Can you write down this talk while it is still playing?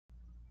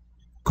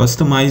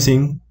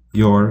Customizing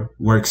your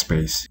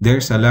workspace.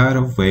 There's a lot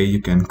of way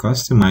you can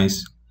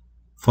customize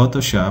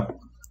Photoshop.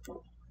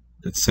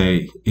 Let's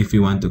say if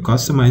you want to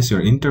customize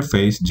your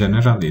interface,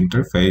 general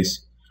interface,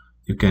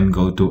 you can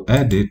go to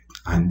Edit.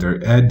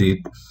 Under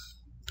Edit,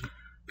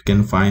 you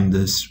can find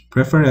this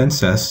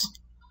Preferences.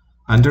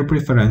 Under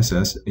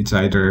Preferences, it's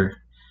either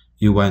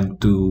you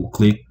want to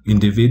click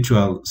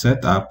Individual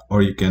Setup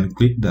or you can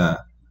click the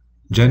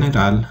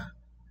General.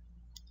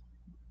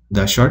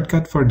 The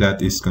shortcut for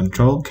that is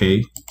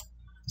Ctrl-K.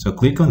 So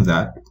click on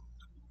that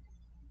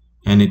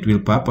and it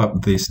will pop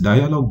up this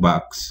dialog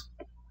box.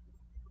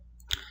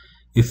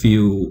 If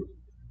you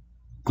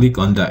click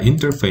on the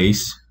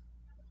interface,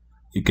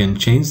 you can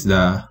change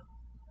the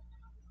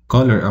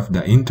color of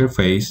the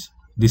interface.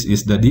 This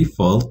is the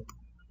default.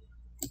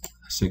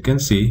 As you can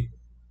see,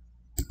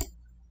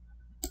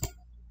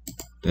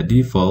 the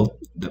default,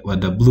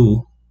 the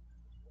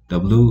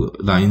blue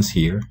lines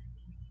here,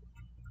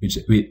 which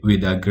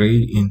with a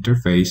gray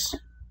interface,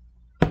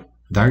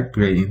 dark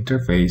gray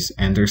interface,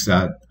 and there's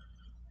a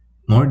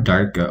more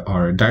dark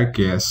or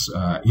darkest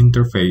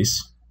interface,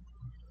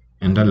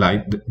 and the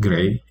light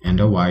gray and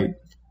the white.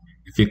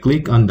 If you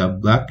click on the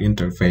black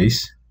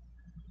interface,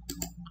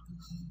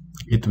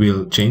 it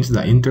will change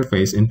the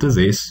interface into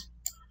this.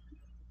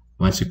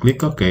 Once you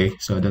click OK,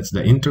 so that's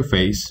the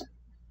interface.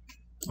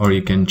 Or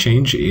you can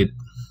change it,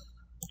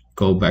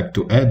 go back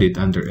to Edit,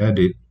 under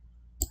Edit,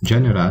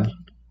 General.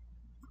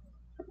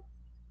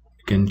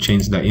 You can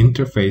change the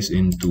interface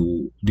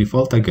into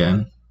default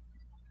again,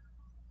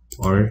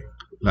 or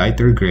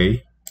lighter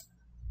gray.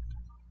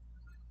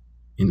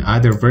 In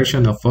other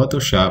version of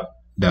Photoshop,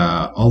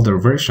 the older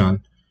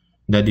version,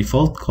 the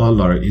default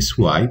color is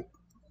white.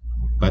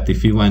 But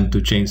if you want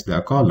to change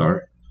the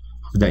color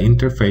of the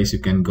interface, you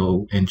can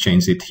go and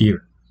change it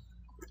here.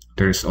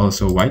 There's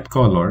also white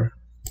color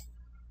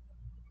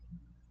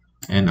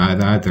and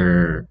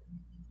other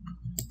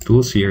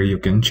tools here you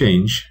can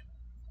change.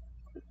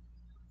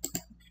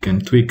 You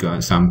can tweak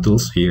some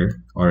tools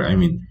here, or I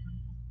mean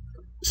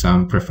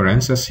some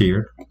preferences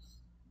here.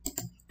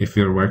 If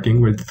you're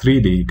working with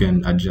 3D, you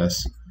can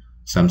adjust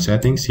some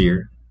settings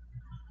here.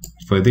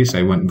 For this,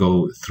 I won't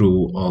go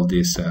through all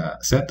this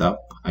setup.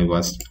 I'm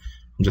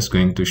just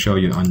going to show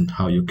you on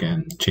how you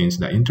can change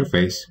the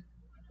interface.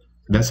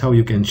 That's how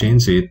you can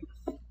change it,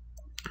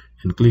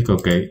 and click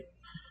OK.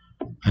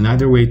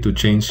 Another way to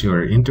change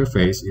your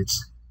interface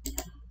is,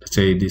 let's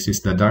say this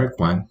is the dark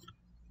one.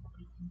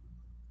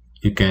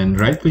 You can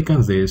right click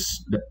on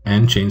this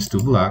and change to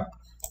black,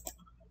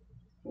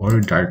 or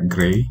dark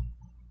gray,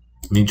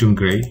 medium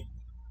gray,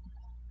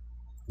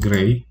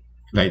 gray,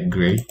 light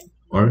gray,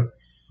 or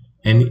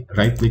any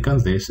right click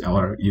on this,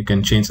 or you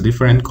can change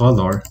different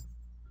color.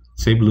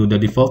 Say blue, the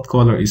default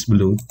color is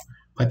blue,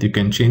 but you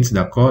can change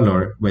the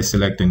color by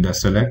selecting the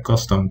Select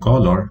Custom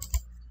Color,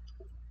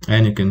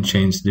 and you can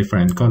change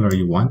different color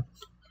you want.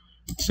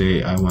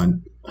 Say I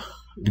want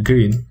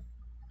green,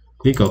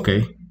 click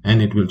OK,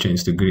 and it will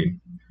change to green.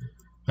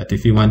 But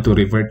if you want to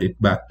revert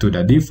it back to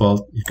the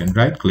default, you can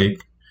right click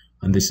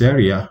on this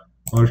area,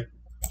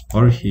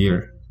 or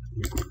here,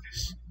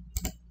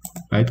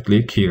 right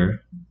click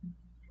here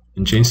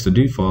and change to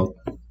default.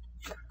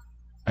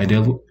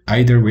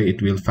 Either way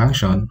it will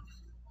function.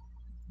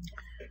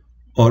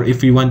 Or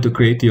if you want to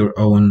create your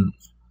own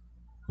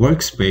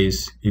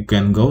workspace, you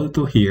can go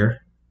to here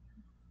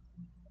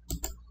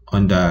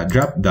on the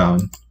drop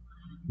down.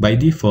 By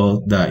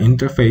default, the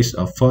interface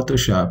of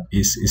Photoshop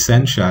is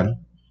Essential.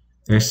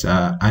 There's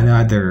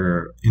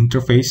another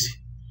interface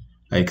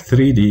like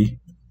 3D,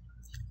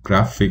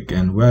 graphic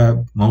and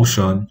web,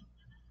 motion,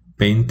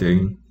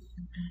 painting.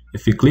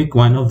 If you click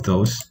one of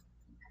those,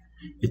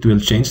 it will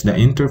change the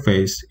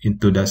interface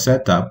into the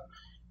setup,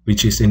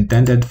 which is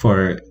intended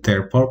for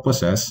their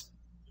purposes,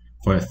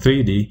 for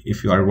 3D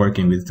if you are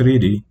working with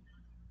 3D,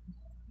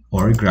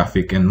 or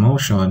graphic and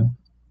motion,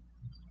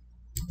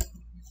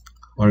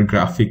 or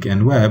graphic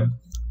and web,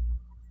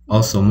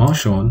 also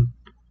motion,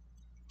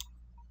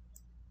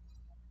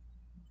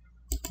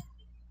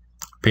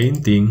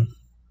 painting,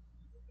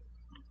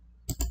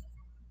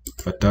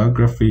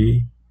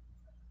 photography,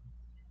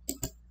 you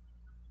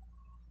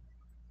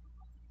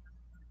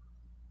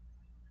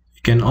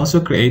can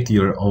also create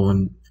your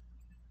own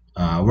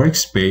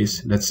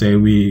workspace. Let's say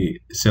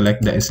we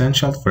select the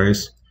Essential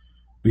first.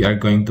 We are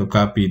going to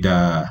copy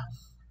the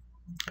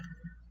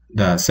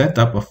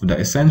setup of the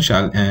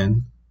Essential,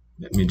 and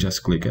let me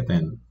just click it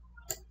and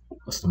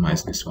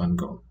customize this one.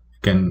 You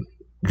can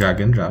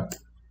drag and drop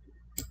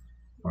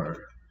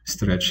or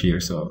stretch here,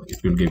 so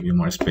it will give you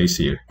more space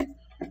here.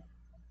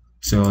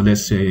 So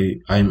let's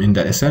say I'm in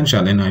the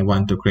Essential and I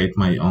want to create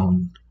my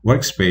own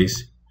workspace.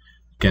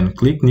 You can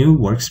click New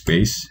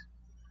Workspace,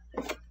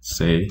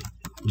 say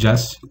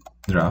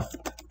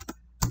JAZDRAFT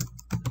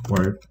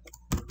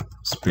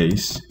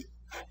Workspace,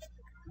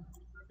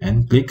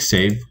 and click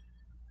Save.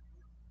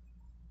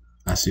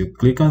 As you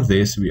click on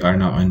this, we are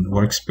now in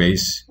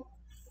Workspace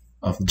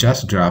of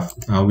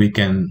JAZDRAFT. Now we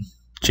can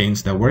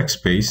change the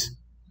workspace.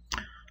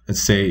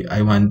 Let's say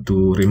I want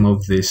to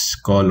remove this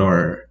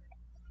color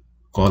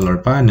color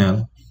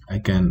panel, I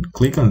can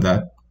click on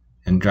that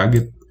and drag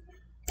it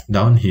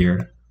down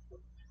here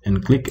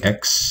and click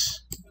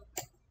X,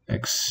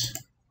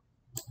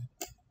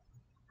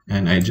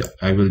 and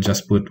I will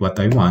just put what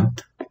I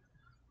want.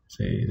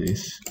 Say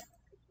this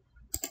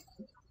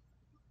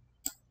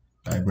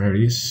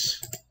libraries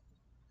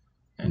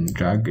and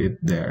drag it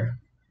there.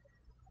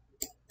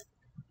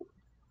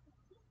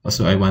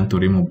 Also, I want to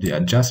remove the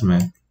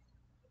adjustment.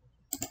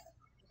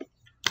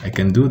 I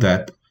can do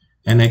that,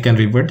 and I can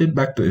revert it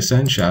back to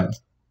essential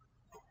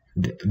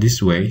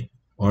this way,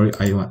 or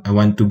I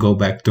want to go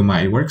back to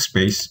my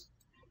workspace,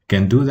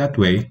 can do that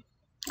way.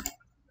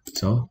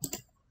 So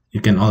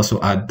you can also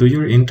add to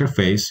your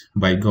interface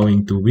by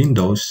going to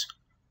Windows.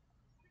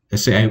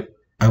 Let's say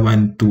I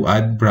want to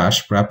add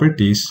brush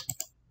properties.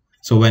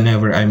 So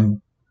whenever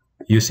I'm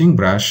using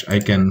brush, I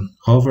can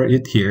hover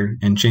it here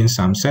and change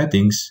some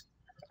settings.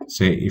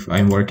 Say if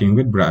I'm working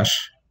with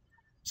brush,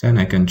 then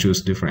I can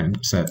choose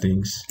different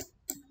settings.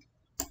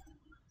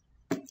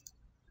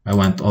 I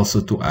want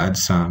also to add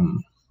some,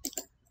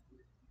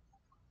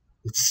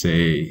 let's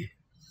say,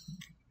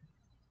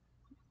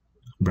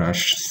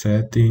 brush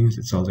settings.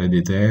 It's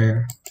already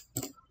there.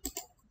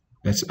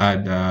 Let's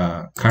add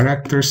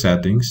character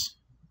settings.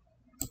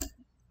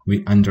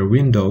 Under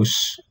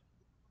Windows,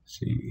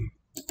 see,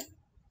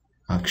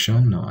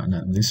 action, no,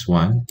 not this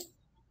one.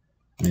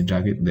 Let me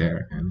drag it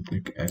there and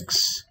click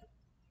X.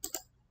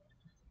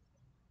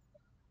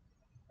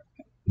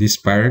 These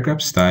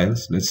paragraph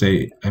styles, let's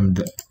say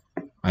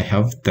I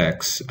have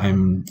text,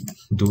 I'm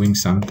doing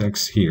some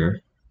text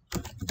here,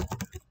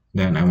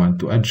 then I want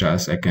to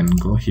adjust, I can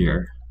go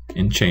here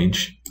and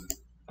change.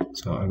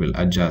 So I will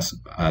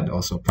add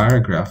also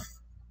paragraph.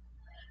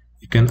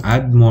 You can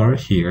add more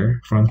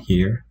here from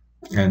here,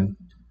 and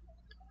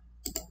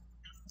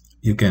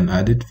you can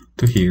add it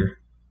to here.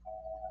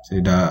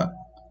 Say the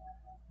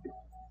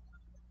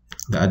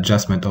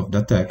adjustment of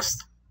the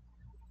text.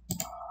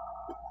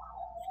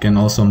 You can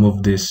also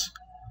move this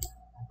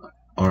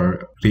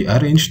or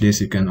rearrange this.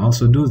 You can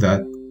also do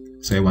that.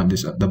 So I want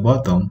this at the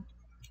bottom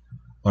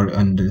or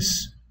on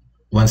this.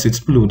 Once it's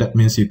blue, that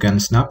means you can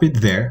snap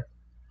it there,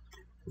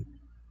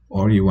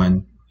 or you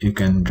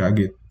can drag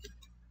it.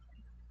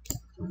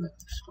 You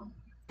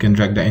can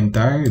drag the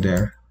entire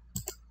there,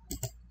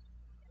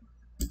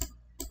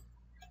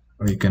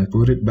 or you can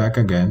put it back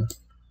again.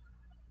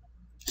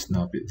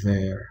 Snap it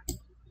there.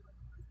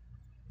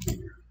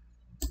 Here.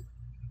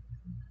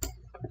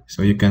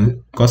 So you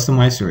can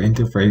customize your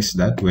interface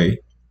that way.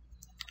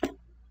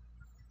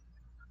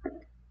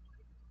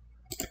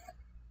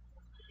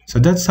 So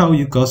that's how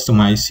you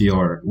customize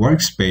your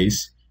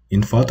workspace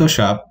in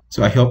Photoshop.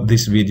 So I hope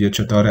this video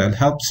tutorial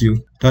helps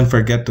you. Don't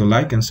forget to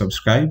like and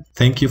subscribe.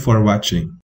 Thank you for watching.